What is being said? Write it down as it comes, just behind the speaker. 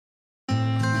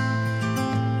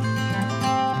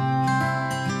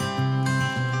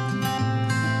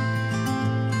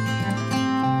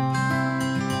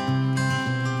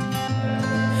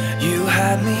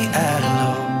got me at a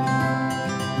low.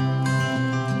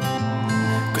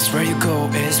 'Cause where you go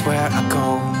is where I go.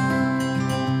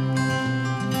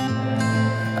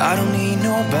 I don't need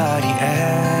nobody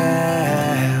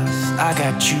else. I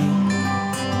got you,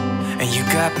 and you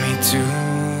got me too.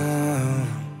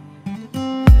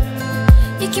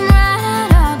 You came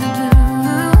right out of the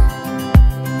blue.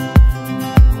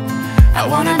 I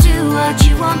wanna do what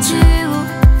you want to.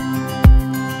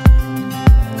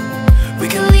 We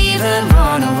can leave and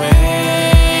run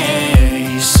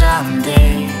away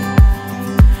someday,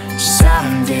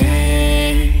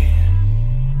 someday.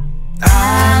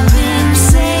 I've been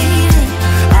saving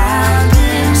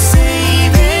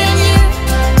you,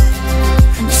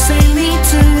 and you save me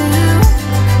too.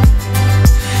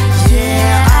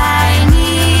 Yeah, I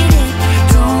need it,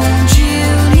 don't you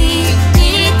need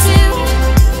me too?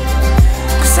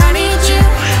 'Cause I need you.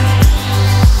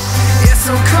 Yeah,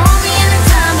 so call me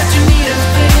anytime that you need a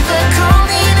favor. Call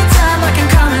me anytime I can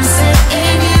come and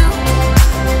save you.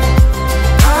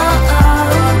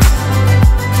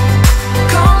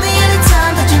 Call me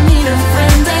anytime that you need a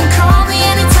friend, and call me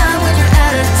anytime when you're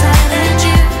at a tight end.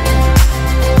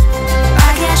 I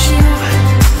got you,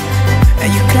 and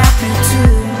you got me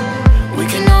too. We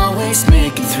can always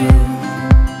make it through.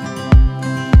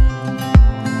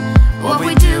 What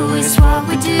we do is what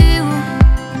we do.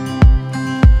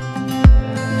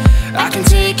 I can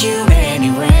take you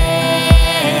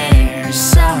anywhere,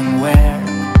 somewhere.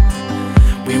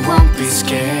 We won't be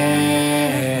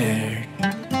scared.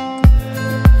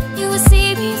 You will see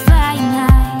me flying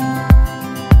high.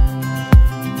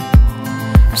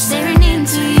 I'm staring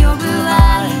into your blue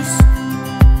eyes.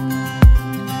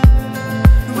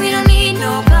 We don't need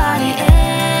nobody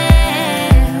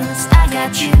else. I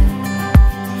got you,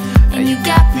 and you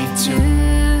got me too.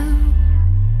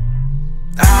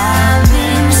 I've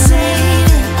been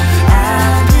saving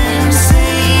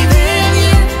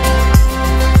you,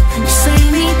 and you save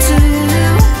me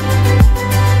too.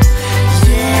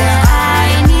 Yeah, I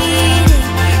need it,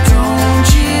 don't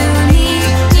you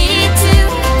need me too?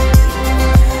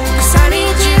 'Cause I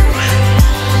need you.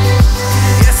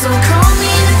 Yeah, so call me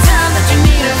anytime that you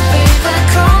need a favor.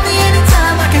 Call me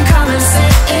anytime I can come and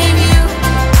save you.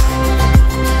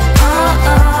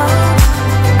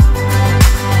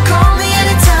 Call me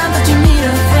anytime that you need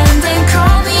a friend, and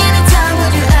call me anytime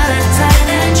when you're at a tight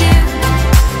end.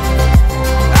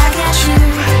 I got you.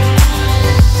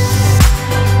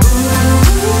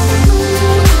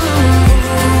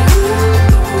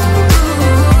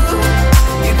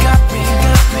 You got me,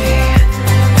 got me.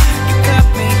 You got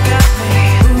me, got me.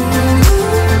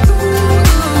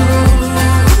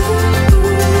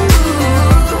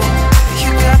 You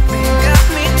got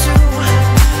me too.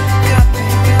 Got me,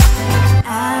 got me.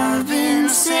 I've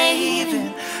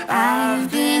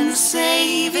been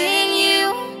saving you,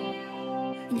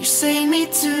 and you save me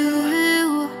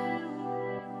too.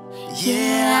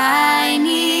 Yeah, I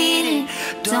need it,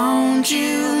 don't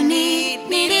you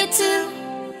need it too?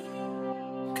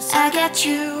 'Cause I got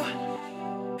you,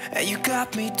 and you got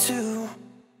me too.